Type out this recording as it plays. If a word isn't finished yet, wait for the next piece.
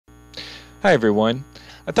Hi everyone.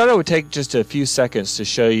 I thought I would take just a few seconds to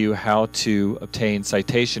show you how to obtain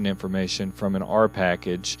citation information from an R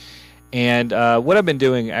package. And what I've been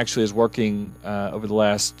doing actually is working over the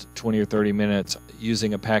last 20 or 30 minutes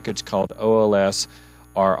using a package called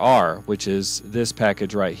OLS-RR, which is this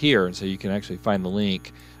package right here. And so you can actually find the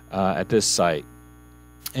link at this site.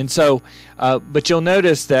 And so, but you'll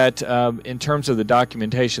notice that in terms of the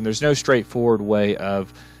documentation, there's no straightforward way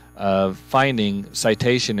of finding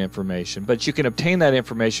citation information, but you can obtain that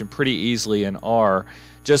information pretty easily in R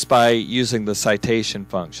just by using the citation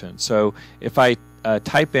function. So if I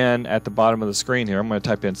type in at the bottom of the screen here, I'm going to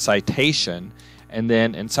type in citation, and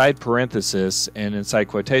then inside parenthesis and inside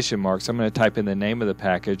quotation marks, I'm going to type in the name of the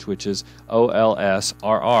package, which is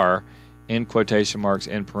OLS-RR, in quotation marks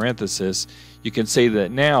in parenthesis. You can see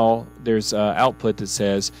that now there's output that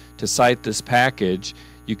says to cite this package.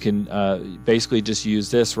 You can basically just use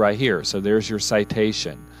this right here. So there's your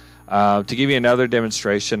citation. To give you another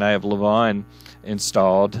demonstration, I have Levon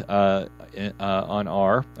installed on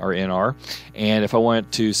R or in R, and if I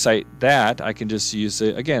want to cite that, I can just use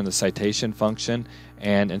again the citation function,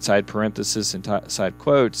 and inside parenthesis and inside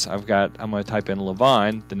quotes, I'm going to type in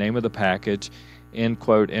Levon, the name of the package, in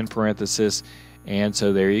quote in parenthesis, and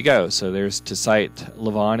so there you go. So there's to cite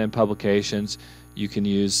Levon in publications. You can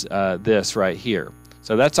use this right here.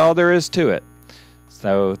 So that's all there is to it.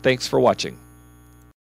 So thanks for watching.